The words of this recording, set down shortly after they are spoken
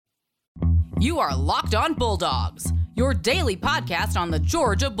You are Locked On Bulldogs, your daily podcast on the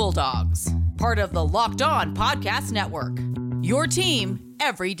Georgia Bulldogs. Part of the Locked On Podcast Network. Your team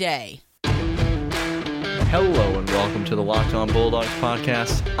every day. Hello and welcome to the Locked On Bulldogs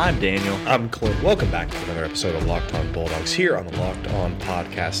podcast. I'm Daniel. I'm Clint. Welcome back to another episode of Locked On Bulldogs here on the Locked On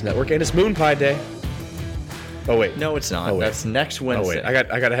Podcast Network. And it's Moon Pie Day. Oh, wait. No, it's not. Oh, wait. That's next Wednesday. Oh,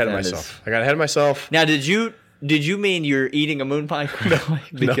 wait. I got ahead of myself. Now, did you mean you're eating a moon pie?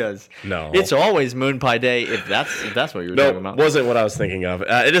 Because no. It's always Moon Pie Day if that's what you were talking about. No, wasn't what I was thinking of.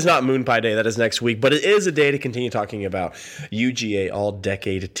 It is not Moon Pie Day. That is next week. But it is a day to continue talking about UGA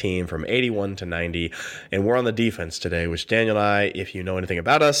all-decade team from 81 to 90. And we're on the defense today, which Daniel and I, if you know anything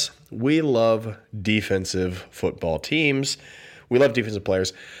about us, we love defensive football teams. We love defensive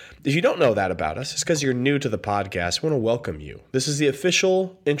players. If you don't know that about us, it's because you're new to the podcast. We want to welcome you. This is the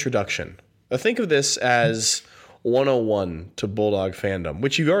official introduction. Now think of this as 101 to Bulldog fandom,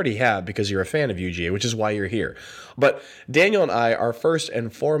 which you already have because you're a fan of UGA, which is why you're here. But Daniel and I are first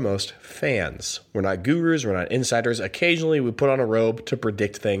and foremost fans. We're not gurus. We're not insiders. Occasionally we put on a robe to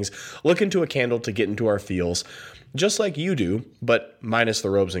predict things, look into a candle to get into our feels, just like you do, but minus the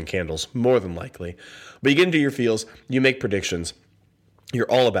robes and candles, more than likely. But you get into your feels, you make predictions. You're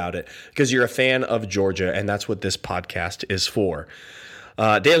all about it because you're a fan of Georgia, and that's what this podcast is for.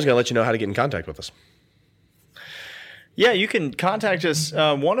 Dan's going to let you know how to get in contact with us. Yeah, you can contact us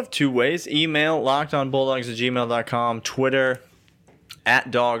one of two ways. Email lockedonbulldogs@gmail.com, Twitter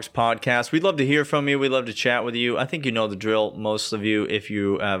 @dogspodcast. We'd love to hear from you. We'd love to chat with you. I think you know the drill, most of you, if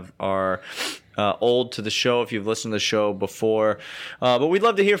you are old to the show, if you've listened to the show before. But we'd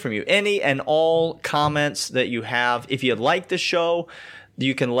love to hear from you. Any and all comments that you have. If you like the show,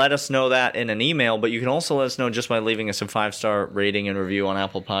 you can let us know that in an email, but you can also let us know just by leaving us a 5-star rating and review on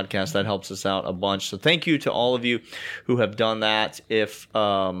Apple Podcasts. That helps us out a bunch. So thank you to all of you who have done that. If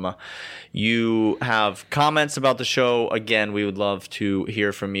you have comments about the show, again, we would love to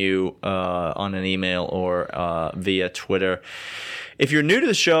hear from you on an email or via Twitter. If you're new to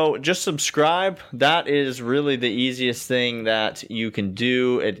the show, just subscribe. That is really the easiest thing that you can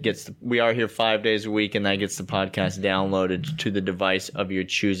do. We are here 5 days a week, and that gets the podcast downloaded to the device of your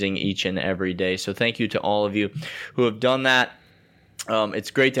choosing each and every day. So thank you to all of you who have done that.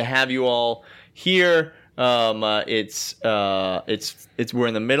 It's great to have you all here. We're in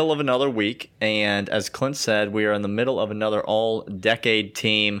the middle of another week, and as Clint said, we are in the middle of another all-decade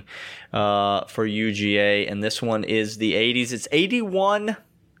team for UGA, and this one is the 80s. It's 81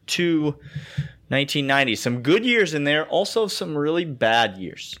 to 1990. Some good years in there, also some really bad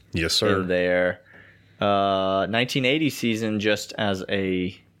years. Yes, sir. In there. 1980 season, just as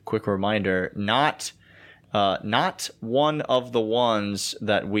a quick reminder, not one of the ones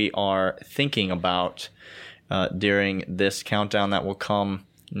that we are thinking about during this countdown that will come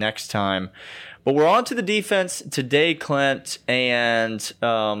next time. But we're on to the defense today, Clint, and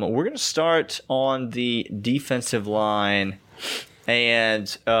we're going to start on the defensive line.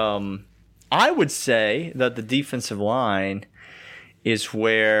 And I would say that the defensive line is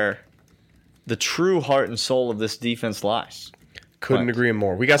where the true heart and soul of this defense lies. Couldn't agree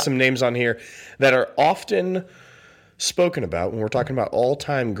more. We got some names on here that are often spoken about when we're talking about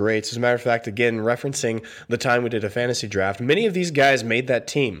all-time greats. As a matter of fact, again, referencing the time we did a fantasy draft, many of these guys made that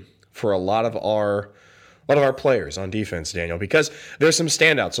team for a lot of our players on defense, Daniel, because there's some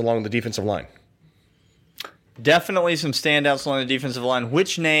standouts along the defensive line. Definitely some standouts along the defensive line.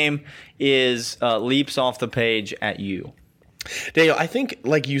 Which name leaps off the page at you? Daniel, I think,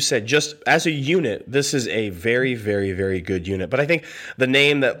 like you said, just as a unit, this is a very, very, very good unit. But I think the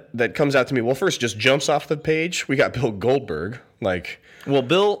name that comes out to me, well, first just jumps off the page. We got Bill Goldberg.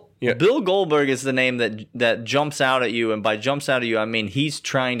 Bill Goldberg is the name that jumps out at you, and by jumps out at you, I mean he's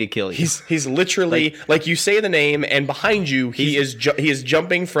trying to kill you. He's literally like you say the name, and behind you he is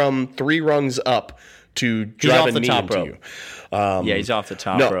jumping from 3 rungs up to drive a knee into you. He's off the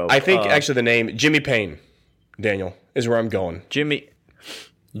top rope. I think actually the name Jimmy Payne, Daniel, is where I'm going. Jimmy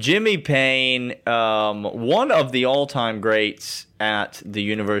Payne, one of the all-time greats at the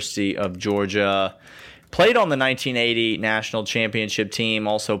University of Georgia. Played on the 1980 national championship team.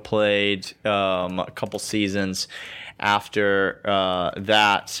 Also played a couple seasons after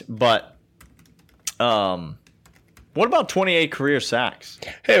that. But what about 28 career sacks?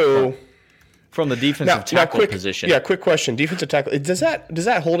 Hey, from the defensive tackle position. Yeah, quick question. Defensive tackle. Does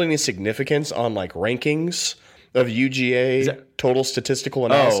that hold any significance on like rankings of UGA total statistical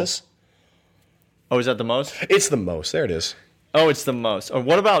analysis? Oh, is that the most? It's the most. There it is. Oh, it's the most. Or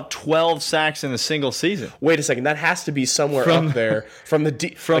what about 12 sacks in a single season? Wait a second. That has to be somewhere up there from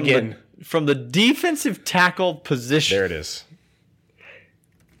the defensive tackle position. There it is.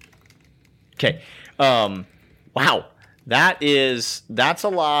 Okay. Wow. That's a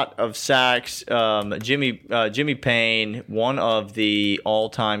lot of sacks. Jimmy Payne, one of the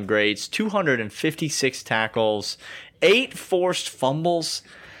all-time greats, 256 tackles, 8 forced fumbles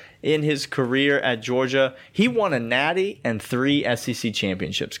in his career at Georgia. He won a Natty and 3 SEC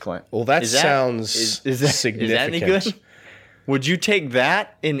championships, Clint. Well, that sounds significant. Is that any good? Would you take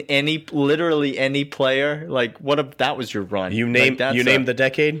that in literally any player? Like, what if that was your run? You name the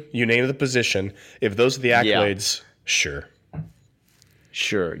decade, you name the position. If those are the accolades, sure.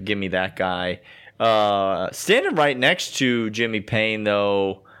 Sure, give me that guy. Standing right next to Jimmy Payne,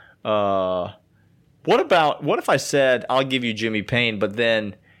 though, what if I said I'll give you Jimmy Payne, but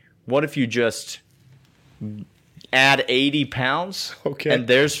then what if you just add 80 pounds? Okay. And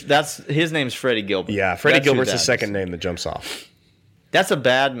his name's Freddie Gilbert. Yeah, Freddie Gilbert's the second name that jumps off. That's a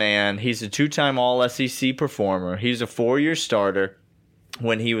bad man. He's a 2-time All-SEC performer. He's a 4-year starter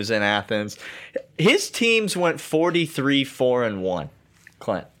when he was in Athens. His teams went 43-4-1.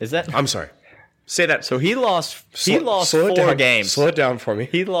 Clint, is that? I'm sorry. Say that. So he lost 4 games. Slow it down for me.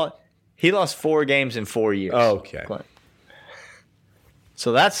 He lost 4 games in 4 years. Okay. Clint.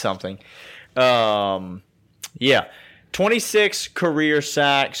 So that's something. Yeah. 26 career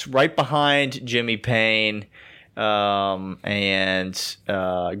sacks, right behind Jimmy Payne. And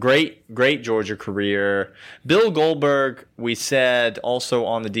great Georgia career. Bill Goldberg, we said, also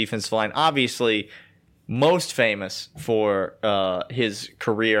on the defensive line, obviously most famous for his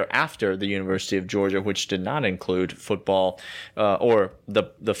career after the University of Georgia, which did not include football, or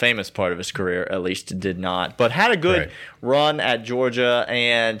the famous part of his career at least did not, but had a good run at Georgia,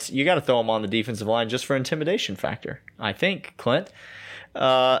 and you got to throw him on the defensive line just for intimidation factor, I think, Clint.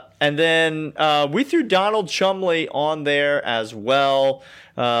 And then we threw Donald Chumley on there as well,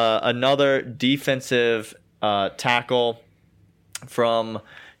 another defensive tackle from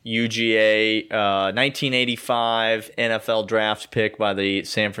UGA, 1985 NFL draft pick by the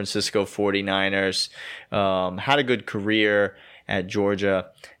San Francisco 49ers. Had a good career at Georgia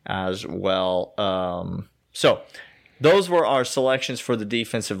as well. So those were our selections for the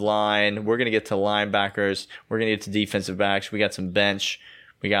defensive line. We're going to get to linebackers. We're going to get to defensive backs. We got some bench.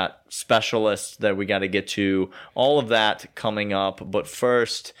 We got specialists that we got to get to. All of that coming up. But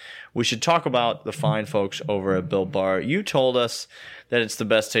first, we should talk about the fine folks over at Built Bar. You told us that it's the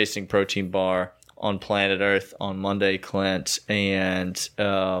best tasting protein bar on planet Earth on Monday, Clint. And what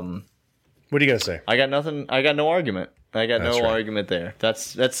are you gonna say? I got nothing. I got no argument. I got no argument there.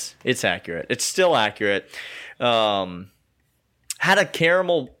 It's accurate. It's still accurate. Had a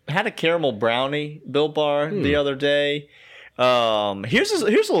caramel brownie Built Bar the other day. Here's a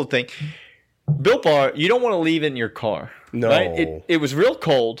little thing. Built Bar, you don't want to leave it in your car. No. Right? It was real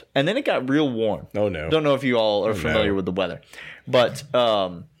cold, and then it got real warm. Oh, no. Don't know if you all are familiar with the weather. But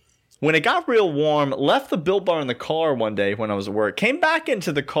when it got real warm, left the Built Bar in the car one day when I was at work, came back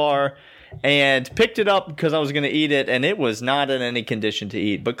into the car and picked it up because I was going to eat it, and it was not in any condition to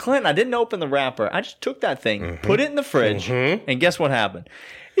eat. But, Clint, I didn't open the wrapper. I just took that thing, put it in the fridge, and guess what happened?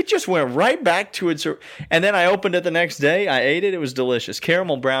 It just went right back to its... And then I opened it the next day. I ate it. It was delicious.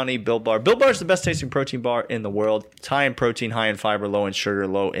 Caramel brownie, Built Bar. Built Bar is the best tasting protein bar in the world. It's high in protein, high in fiber, low in sugar,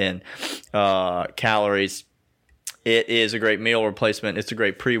 low in calories. It is a great meal replacement. It's a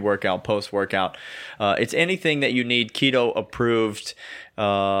great pre-workout, post-workout. It's anything that you need. Keto-approved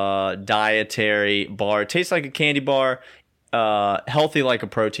dietary bar. It tastes like a candy bar. Healthy like a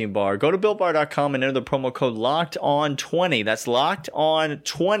protein bar. Go to BuiltBar.com and enter the promo code LOCKEDON20. That's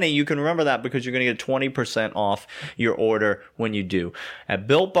LOCKEDON20. You can remember that because you're going to get 20% off your order when you do. At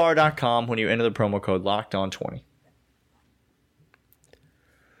BuiltBar.com when you enter the promo code LOCKEDON20.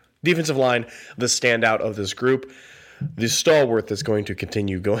 Defensive line, the standout of this group. The stalwart that's going to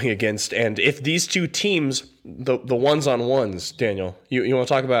continue going against. And if these two teams, the ones-on-ones, Daniel, you want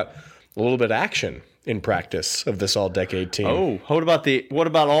to talk about a little bit of action in practice of this all-decade team. Oh, what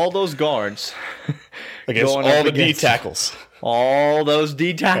about all those guards against all the D tackles? All those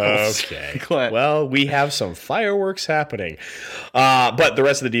D tackles. Okay. Well, we have some fireworks happening. But the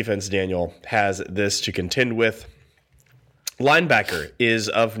rest of the defense, Daniel, has this to contend with. Linebacker is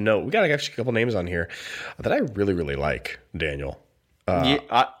of note. We got actually a couple names on here that I really, really like, Daniel.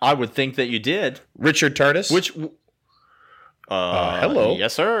 I would think that you did. Richard Tardis. Hello.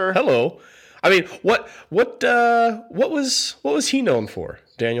 Yes, sir. Hello. I mean, what was he known for,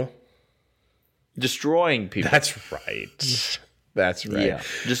 Daniel? Destroying people. That's right. That's right. Yeah.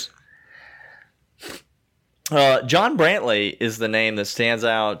 Just John Brantley is the name that stands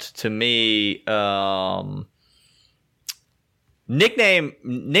out to me.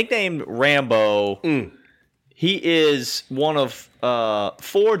 Nicknamed Rambo. He is one of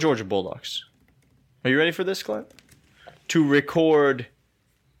 4 Georgia Bulldogs. Are you ready for this, Clint? To record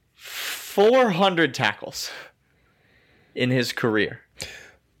 400 tackles in his career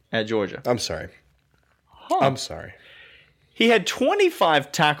at Georgia. I'm sorry. I'm sorry. He had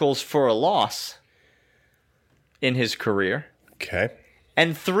 25 tackles for a loss in his career. Okay.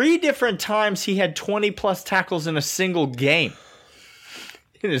 And 3 different times he had 20-plus tackles in a single game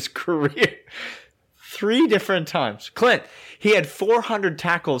in his career. 3 different times. Clint, he had 400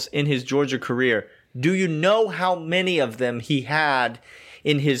 tackles in his Georgia career. Do you know how many of them he had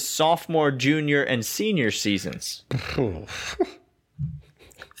in his sophomore, junior, and senior seasons?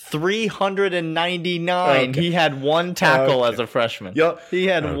 399. Okay. He had 1 tackle as a freshman. Yep. He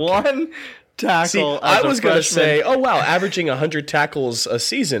had 1 tackle See, as I a was going to freshman. say, oh, wow, averaging 100 tackles a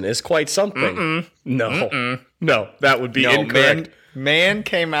season is quite something. No, that would be incorrect. Man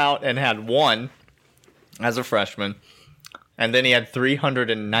came out and had 1 as a freshman, and then he had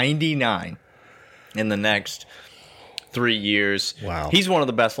 399 in the next 3 years. Wow. He's one of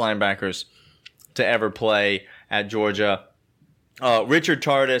the best linebackers to ever play at Georgia. Richard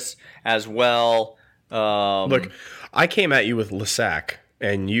Tardis as well. Look, I came at you with Lasac,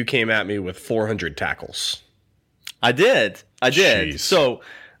 and you came at me with 400 tackles. I did. Jeez. So,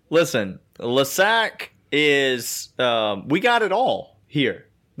 listen, Lasac is we got it all here.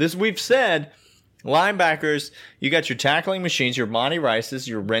 We've said linebackers, you got your tackling machines, your Monty Rices,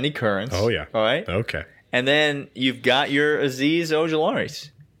 your Rennie Currens. Oh, yeah. All right. Okay. And then you've got your Azeez Ojularis.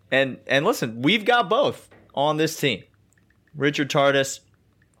 And listen, we've got both on this team. Richard Tardis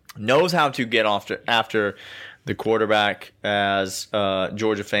knows how to get after the quarterback, as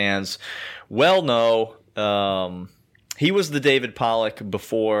Georgia fans well know. He was the David Pollock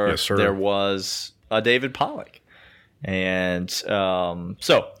before Yes, sir. there was a David Pollock. And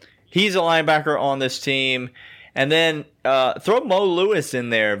so he's a linebacker on this team. And then throw Mo Lewis in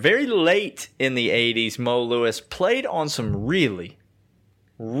there. Very late in the 80s, Mo Lewis played on some really,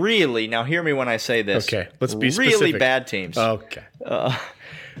 now hear me when I say this. Okay, let's be really specific. bad teams. Okay.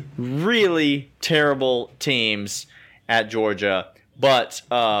 Really terrible teams at Georgia. But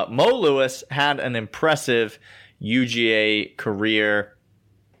Mo Lewis had an impressive UGA career.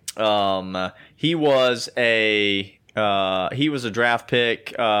 He was a draft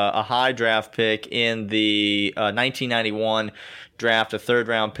pick, a high draft pick in the 1991 draft, a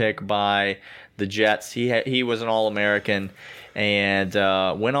 3rd-round pick by the Jets. He was an All-American and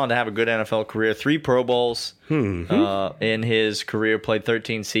went on to have a good NFL career. 3 Pro Bowls in his career, played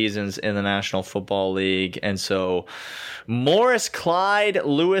 13 seasons in the National Football League. And so Morris Clyde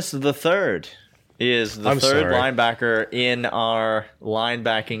Lewis III is the third linebacker in our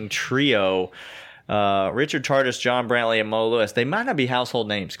linebacking trio. Richard Tardis, John Brantley, and Mo Lewis. They might not be household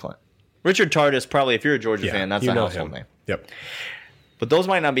names, Clint. Richard Tardis, probably, if you're a Georgia fan, that's a household name. Yep. But those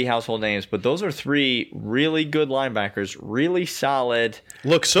might not be household names, but those are 3 really good linebackers, really solid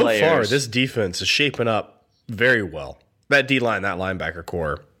Look, so players. far, this defense is shaping up very well. That D-line, that linebacker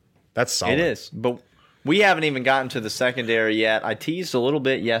core, that's solid. It is, but we haven't even gotten to the secondary yet. I teased a little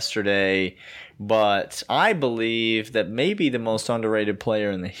bit yesterday, but I believe that maybe the most underrated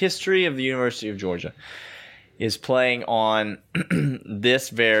player in the history of the University of Georgia is playing on this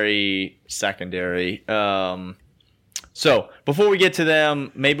very secondary. So before we get to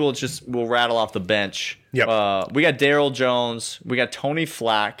them, maybe we'll rattle off the bench. Yep. We got Darrell Jones, we got Tony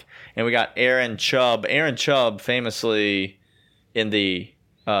Flack, and we got Aaron Chubb. Aaron Chubb, famously in the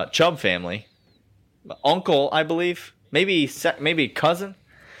Chubb family, uncle, I believe, maybe cousin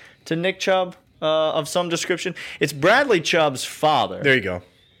to Nick Chubb of some description. It's Bradley Chubb's father. There you go.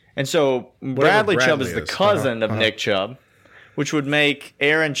 And so Bradley Chubb is the is. cousin of Nick Chubb, which would make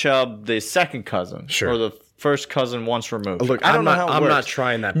Aaron Chubb the second cousin, Sure. or the first cousin once removed. Look, I don't know how it I'm works. not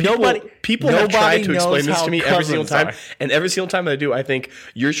trying that. People have nobody tried to explain knows this how to me every single cousins time, are. and every single time I do, I think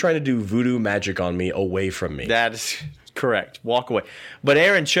you're trying to do voodoo magic on me away from me. That is correct. Walk away. But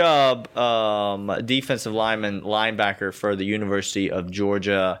Aaron Chubb, defensive linebacker for the University of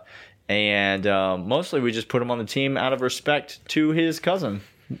Georgia, and mostly we just put him on the team out of respect to his cousin,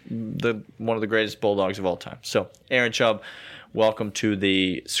 one of the greatest Bulldogs of all time. So, Aaron Chubb, welcome to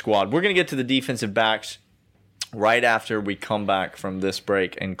the squad. We're going to get to the defensive backs right after we come back from this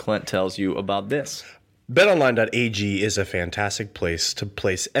break, and Clint tells you about this. BetOnline.ag is a fantastic place to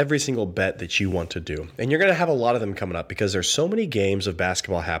place every single bet that you want to do. And you're going to have a lot of them coming up because there's so many games of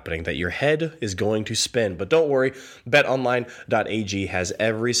basketball happening that your head is going to spin. But don't worry, BetOnline.ag has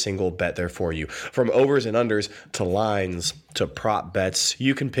every single bet there for you. From overs and unders to lines to prop bets,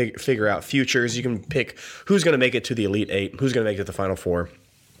 you can figure out futures. You can pick who's going to make it to the Elite Eight, who's going to make it to the Final Four.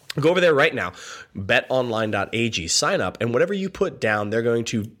 Go over there right now, betonline.ag, sign up, and whatever you put down, they're going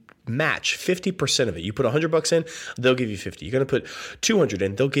to match 50% of it. You put $100 in, they'll give you 50. You're going to put 200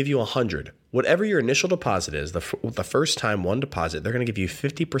 in, they'll give you 100. Whatever your initial deposit is, the first time one deposit, they're going to give you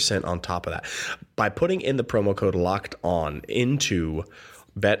 50% on top of that. By putting in the promo code Locked On into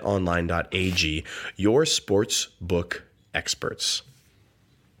betonline.ag, your sports book experts.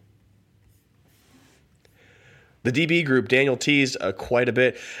 The DB group, Daniel teased quite a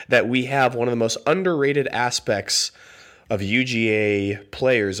bit that we have one of the most underrated aspects of UGA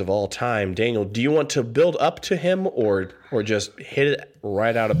players of all time. Daniel, do you want to build up to him or just hit it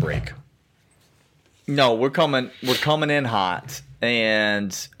right out of break? No, we're coming in hot.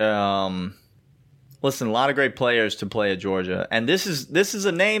 And listen, a lot of great players to play at Georgia. And this is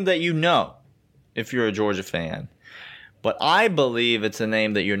a name that you know if you're a Georgia fan. But I believe it's a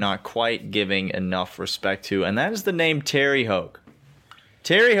name that you're not quite giving enough respect to, and that is the name Terry Hoage.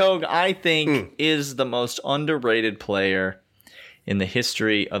 Terry Hoage, I think, is the most underrated player in the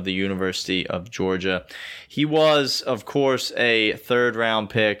history of the University of Georgia. He was, of course, a third-round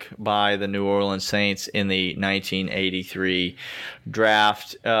pick by the New Orleans Saints in the 1983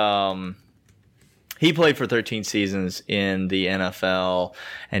 draft. He played for 13 seasons in the NFL,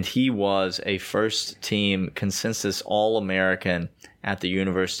 and he was a first-team consensus All-American at the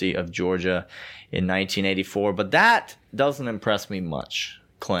University of Georgia in 1984. But that doesn't impress me much,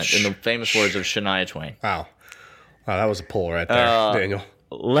 Clint, in the famous words of Shania Twain. Wow, that was a pull right there, Daniel.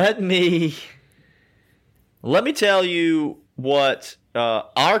 Let me tell you what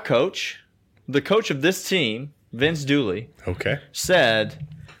our coach, the coach of this team, Vince Dooley, said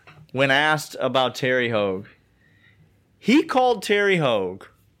when asked about Terry Hoage. He called Terry Hoage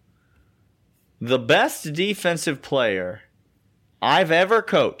the best defensive player I've ever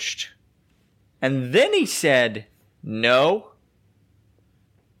coached. And then he said, no,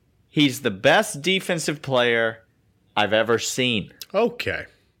 he's the best defensive player I've ever seen. Okay.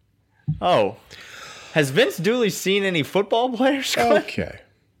 Oh, has Vince Dooley seen any football players? Okay.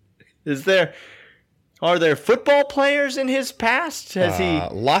 Are there football players in his past? Has he?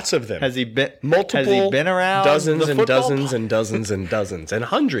 Lots of them. Has he been multiple? Has he been around? Dozens and dozens and dozens and dozens and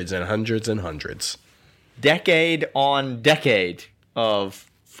hundreds and hundreds and hundreds. Decade on decade of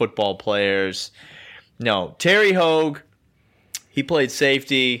football players. No, Terry Hoage. He played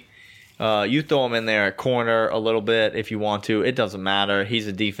safety. You throw him in there at corner a little bit if you want to. It doesn't matter. He's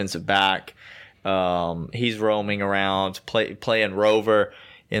a defensive back. He's roaming around, playing rover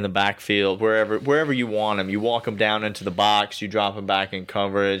in the backfield, wherever you want him. You walk him down into the box, you drop him back in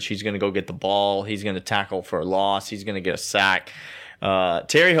coverage. He's going to go get the ball. He's going to tackle for a loss. He's going to get a sack.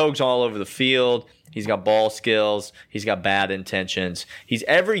 Terry Hoage's all over the field. He's got ball skills. He's got bad intentions. He's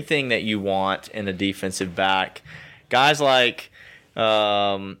everything that you want in a defensive back. Guys like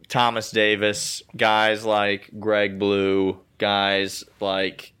Thomas Davis, guys like Greg Blue, guys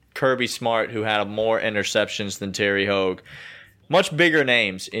like Kirby Smart, who had more interceptions than Terry Hoage. Much bigger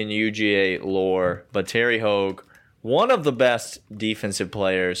names in UGA lore, but Terry Hoage, one of the best defensive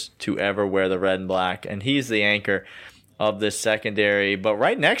players to ever wear the red and black, and he's the anchor of this secondary. But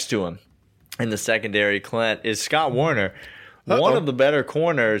right next to him in the secondary, Clint, is Scott Warner, one of the better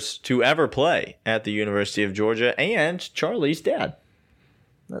corners to ever play at the University of Georgia, and Charlie's dad.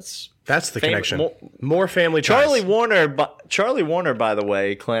 That's the connection. More family ties. Charlie Warner, by the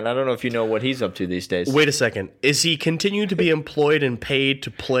way, Clint, I don't know if you know what he's up to these days. Wait a second. Is he continuing to be employed and paid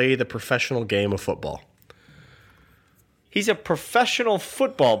to play the professional game of football? He's a professional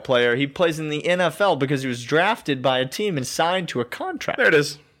football player. He plays in the NFL because he was drafted by a team and signed to a contract. There it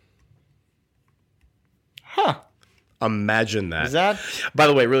is. Huh. Imagine that. Is that? By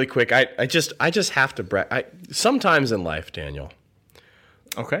the way, really quick, I just have to brag. Sometimes in life, Daniel.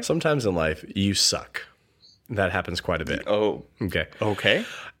 Okay. Sometimes in life, you suck. That happens quite a bit. Oh. Okay. Okay.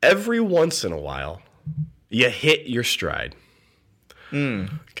 Every once in a while, you hit your stride.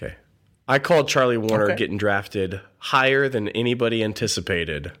 Okay. I called Charlie Warner getting drafted higher than anybody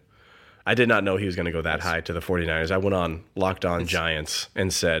anticipated. I did not know he was going to go that high to the 49ers. I went on Locked On Giants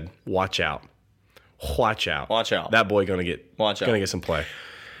and said, watch out. Watch out. Watch out. That boy going to get some play.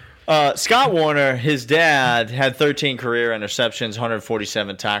 Scott Warner, his dad, had 13 career interceptions,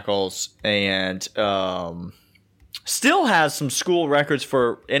 147 tackles, and still has some school records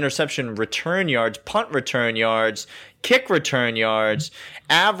for interception return yards, punt return yards, kick return yards,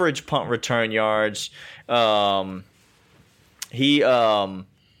 average punt return yards.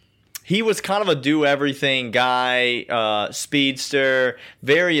 He was kind of a do-everything guy, speedster,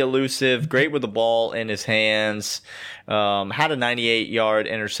 very elusive, great with the ball in his hands, had a 98-yard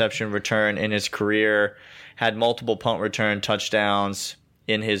interception return in his career, had multiple punt return touchdowns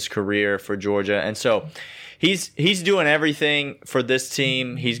in his career for Georgia. And so he's doing everything for this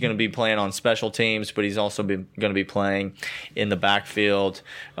team. He's going to be playing on special teams, but he's also going to be playing in the backfield.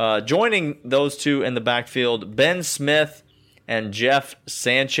 Joining those two in the backfield, Ben Smith and Jeff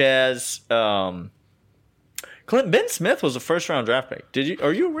Sanchez. Clint, Ben Smith was a first-round draft pick.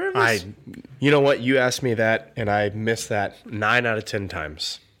 Are you aware of this? You know what? You asked me that, and I missed that 9 out of 10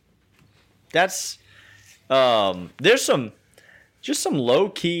 times. That's there's some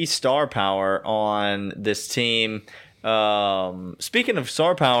low-key star power on this team. Speaking of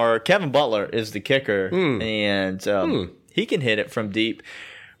star power, Kevin Butler is the kicker, and he can hit it from deep.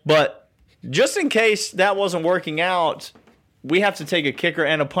 But just in case that wasn't working out, we have to take a kicker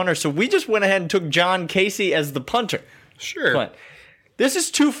and a punter. So we just went ahead and took John Casey as the punter. Sure. But this is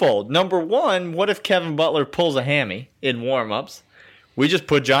twofold. Number one, what if Kevin Butler pulls a hammy in warm-ups? We just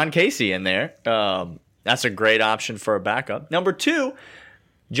put John Casey in there. That's a great option for a backup. Number two,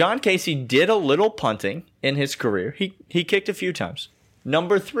 John Casey did a little punting in his career. He kicked a few times.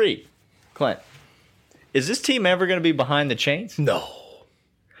 Number three, Clint, is this team ever going to be behind the chains? No.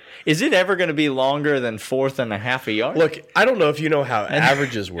 Is it ever going to be longer than 4.5 a yard? Look, I don't know if you know how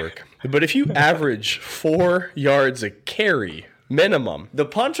averages work, but if you average 4 yards a carry minimum, the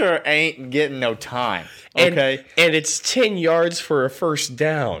punter ain't getting no time. Okay, and it's 10 yards for a first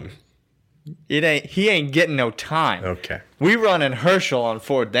down. He ain't getting no time. Okay. We running Herschel on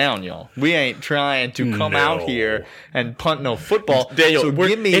 4th down, y'all. We ain't trying to come out here and punt no football. Daniel, so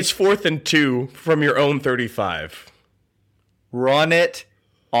it's 4th and 2 from your own 35. Run it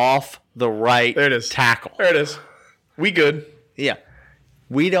off the right tackle. There it is. We good. Yeah.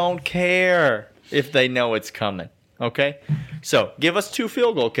 We don't care if they know it's coming. Okay? So, give us 2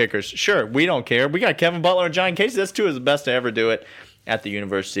 field goal kickers. Sure, we don't care. We got Kevin Butler and John Casey. That's 2 of the best to ever do it at the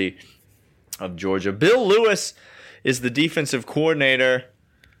University of Georgia. Bill Lewis is the defensive coordinator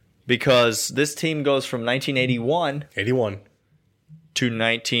because this team goes from 1981 to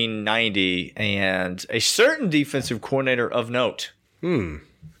 1990, and a certain defensive coordinator of note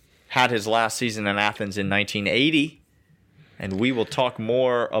had his last season in Athens in 1980, and we will talk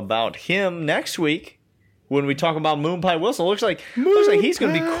more about him next week when we talk about Moon Pie Wilson. Looks like he's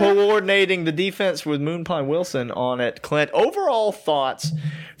going to be coordinating the defense with Moon Pie Wilson on it. Clint, overall thoughts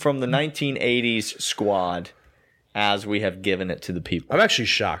from the 1980s squad as we have given it to the people? I'm actually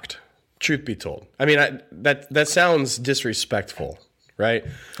shocked, truth be told. I mean, that sounds disrespectful, right?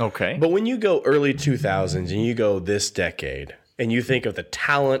 Okay. But when you go early 2000s and you go this decade and you think of the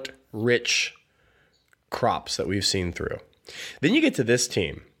talent-rich crops that we've seen through, then you get to this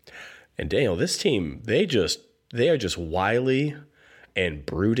team. And Daniel, this team, they are just wily and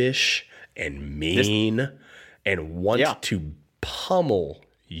brutish and mean and want to pummel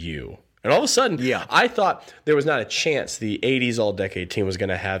you. And all of a sudden, I thought there was not a chance the 80s all-decade team was going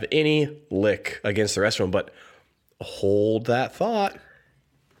to have any lick against the rest of them. But hold that thought.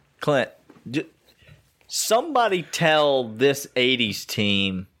 Clint, somebody tell this 80s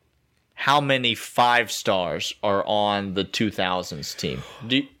team how many 5 stars are on the 2000s team.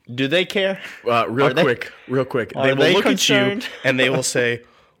 Do they care? Real quick. They will look concerned? At you and they will say,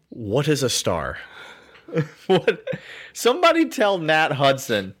 "What is a star?" What? Somebody tell Nat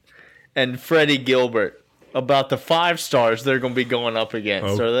Hudson and Freddie Gilbert about the 5 stars they're going to be going up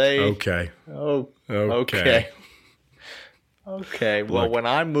against. Are they okay? Oh, okay. Okay. Well, when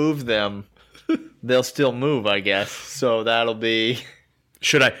I move them, they'll still move, I guess. So that'll be.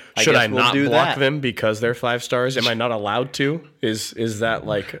 Should I not block them because they're 5 stars? Am I not allowed to? Is that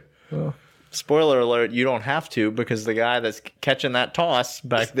like? Spoiler alert! You don't have to because the guy that's catching that toss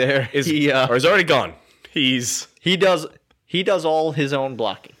back there is already gone. He does all his own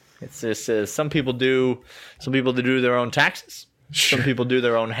blocking. It's just some people do their own taxes. Sure. Some people do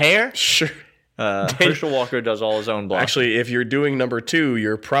their own hair. Sure. Herschel Walker does all his own blocking. Actually, if you're doing number 2,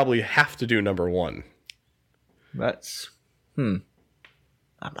 you probably have to do number 1. That's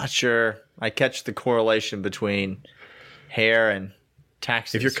I'm not sure. I catch the correlation between hair and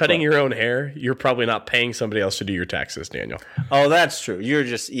taxes. If you're cutting your own hair, you're probably not paying somebody else to do your taxes, Daniel. Oh, that's true.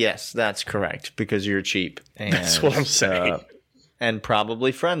 Yes, that's correct because you're cheap. And, that's what I'm saying. And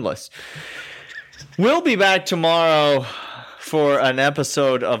probably friendless. We'll be back tomorrow for an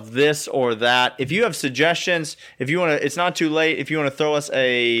episode of This or That. If you have suggestions, if you want to, it's not too late. If you want to throw us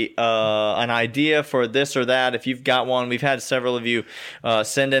an idea for this or that, if you've got one, we've had several of you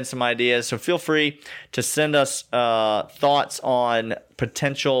send in some ideas. So feel free to send us thoughts on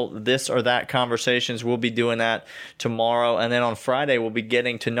potential this or that conversations. We'll be doing that tomorrow. And then on Friday, we'll be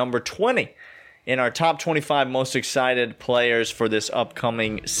getting to number 20 in our top 25 most excited players for this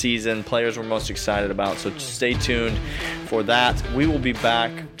upcoming season, players we're most excited about. So stay tuned for that. We will be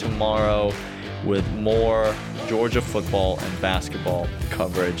back tomorrow with more Georgia football and basketball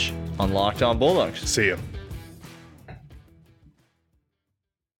coverage on Locked On Bulldogs. See you.